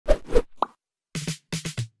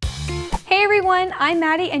everyone, I'm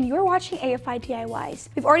Maddie and you're watching AFI DIYs.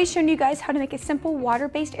 We've already shown you guys how to make a simple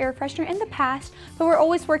water-based air freshener in the past, but we're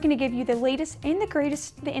always working to give you the latest and the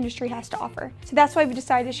greatest the industry has to offer. So that's why we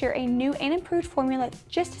decided to share a new and improved formula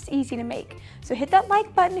just as easy to make. So hit that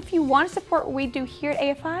like button if you want to support what we do here at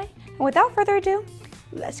AFI. And without further ado,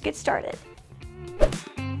 let's get started.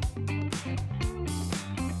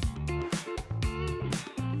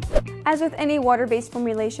 As with any water-based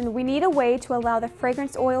formulation, we need a way to allow the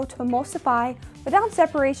fragrance oil to emulsify without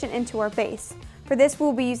separation into our base. For this,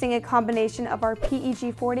 we'll be using a combination of our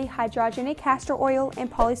PEG 40 hydrogenated castor oil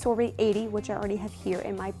and polysorbate 80, which I already have here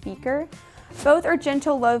in my beaker. Both are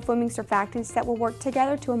gentle, low-foaming surfactants that will work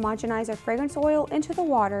together to homogenize our fragrance oil into the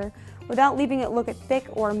water without leaving it look a thick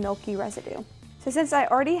or milky residue. So since I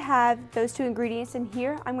already have those two ingredients in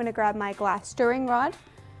here, I'm going to grab my glass stirring rod.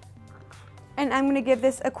 And I'm going to give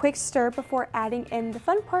this a quick stir before adding in the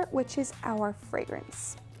fun part, which is our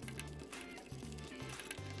fragrance.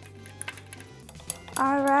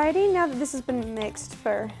 Alrighty, now that this has been mixed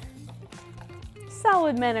for a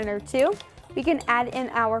solid minute or two, we can add in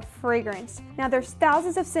our fragrance. Now there's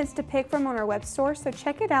thousands of scents to pick from on our web store, so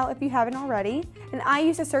check it out if you haven't already. And I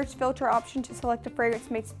use a search filter option to select a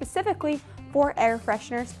fragrance made specifically for air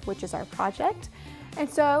fresheners, which is our project. And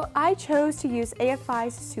so I chose to use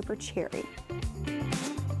AFI's Super Cherry.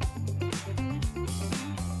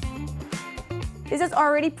 This is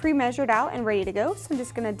already pre-measured out and ready to go, so I'm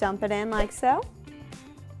just going to dump it in like so.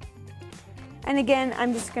 And again,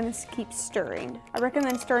 I'm just going to keep stirring. I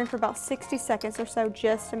recommend stirring for about 60 seconds or so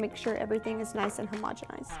just to make sure everything is nice and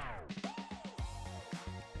homogenized.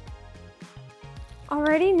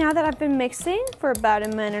 Alrighty, now that I've been mixing for about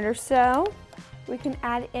a minute or so, we can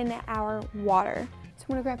add in our water. So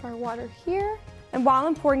I'm going to grab our water here. And while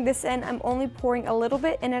I'm pouring this in, I'm only pouring a little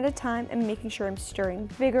bit in at a time and making sure I'm stirring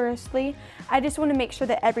vigorously. I just want to make sure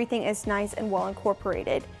that everything is nice and well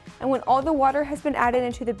incorporated. And when all the water has been added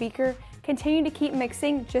into the beaker, continue to keep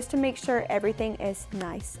mixing just to make sure everything is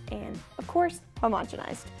nice and, of course,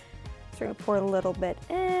 homogenized. So we're going to pour a little bit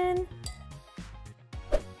in.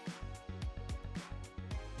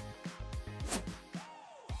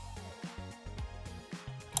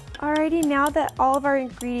 Alrighty, now that all of our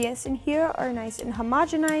ingredients in here are nice and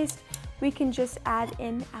homogenized, we can just add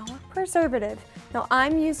in our preservative. Now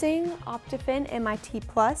I'm using Optifin in my T+,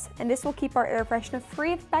 and this will keep our air freshener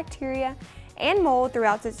free of bacteria and mold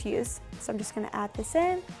throughout its use. So I'm just going to add this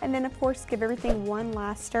in, and then of course give everything one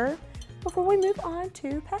last stir before we move on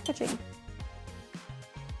to packaging.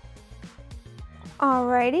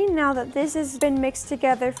 Alrighty, now that this has been mixed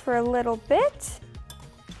together for a little bit,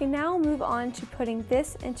 we can now move on to putting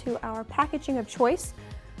this into our packaging of choice.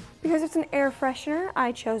 Because it's an air freshener,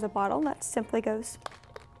 I chose a bottle that simply goes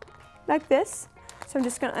like this. So I'm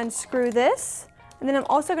just going to unscrew this, and then I'm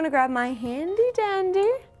also going to grab my handy dandy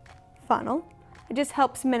funnel. It just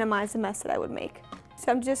helps minimize the mess that I would make.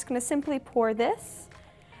 So I'm just going to simply pour this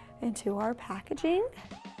into our packaging.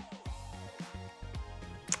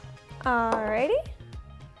 Alrighty,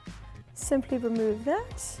 simply remove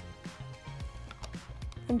that.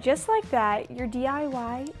 And just like that, your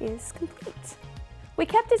DIY is complete. We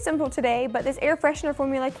kept it simple today, but this air freshener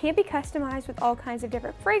formula can be customized with all kinds of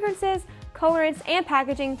different fragrances, colorants, and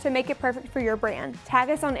packaging to make it perfect for your brand. Tag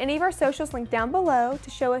us on any of our socials linked down below to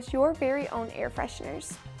show us your very own air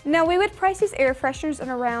fresheners. Now we would price these air fresheners at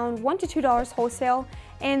around $1 to $2 wholesale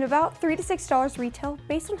and about $3 to $6 retail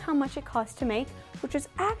based on how much it costs to make, which is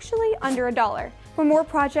actually under $1. For more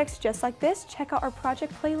projects just like this, check out our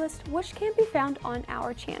project playlist, which can be found on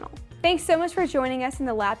our channel. Thanks so much for joining us in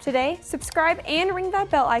the lab today. Subscribe and ring that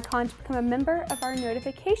bell icon to become a member of our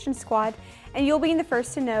notification squad, and you'll be the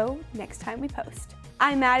first to know next time we post.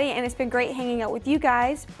 I'm Maddie, and it's been great hanging out with you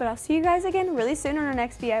guys, but I'll see you guys again really soon on our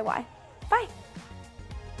next DIY. Bye!